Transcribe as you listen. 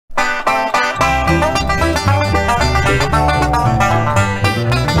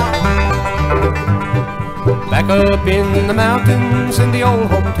up in the mountains in the old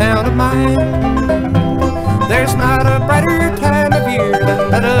hometown of mine, there's not a brighter time of year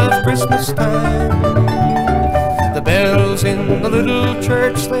than that of Christmas time. The bells in the little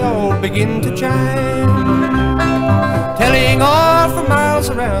church, they all begin to chime, telling all for miles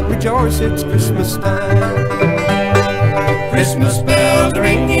around, rejoice, it's Christmas time. Christmas bells are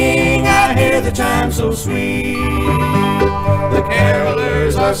ringing, I hear the chime so sweet. The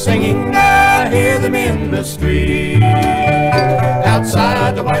carolers are singing, I hear them in the street.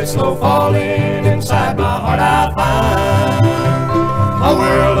 Outside the white snow falling, inside my heart I find a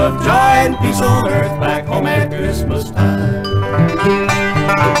world of joy and peace on earth back home at Christmas time.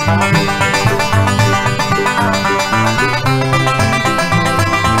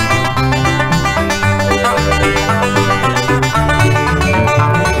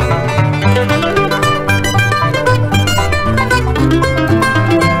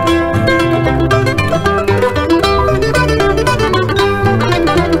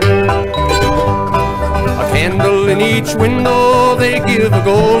 In each window they give a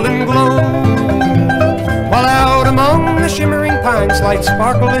golden glow, while out among the shimmering pines lights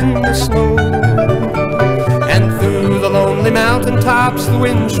sparkle in the snow. And through the lonely mountain tops the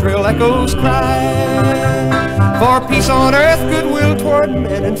wind shrill echoes cry, for peace on earth, goodwill toward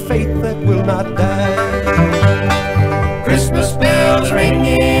men, and faith that will not die. Christmas bells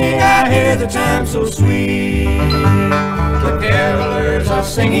ringing, I hear the chime so sweet. The carolers are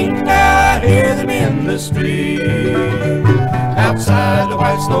singing, I hear them in the street. Outside the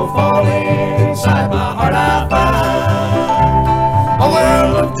white snow falling, inside my heart I find a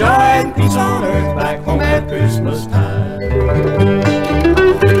world of joy and peace on earth back home at Christmas time.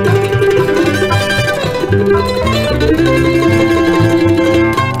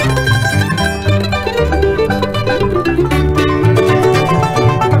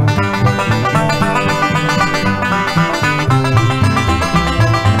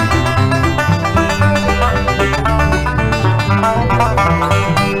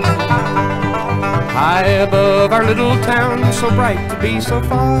 High above our little town, so bright to be so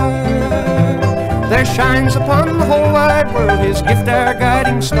far, there shines upon the whole wide world His gift, our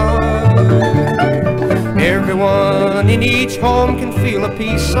guiding star. Everyone in each home can feel a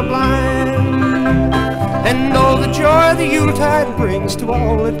peace sublime, and know the joy the Yuletide brings to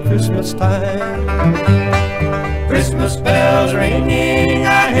all at Christmas time. Christmas bells ringing,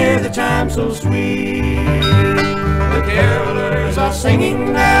 I hear the chime so sweet. The carolers are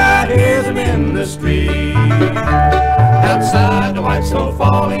singing, I hear them in the street. Outside the white snow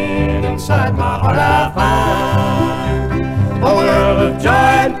falling, inside my heart I find a world of joy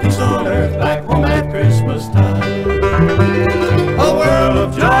and peace on earth back home at Christmas time. A world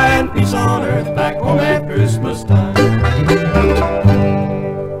of joy and peace on earth back home at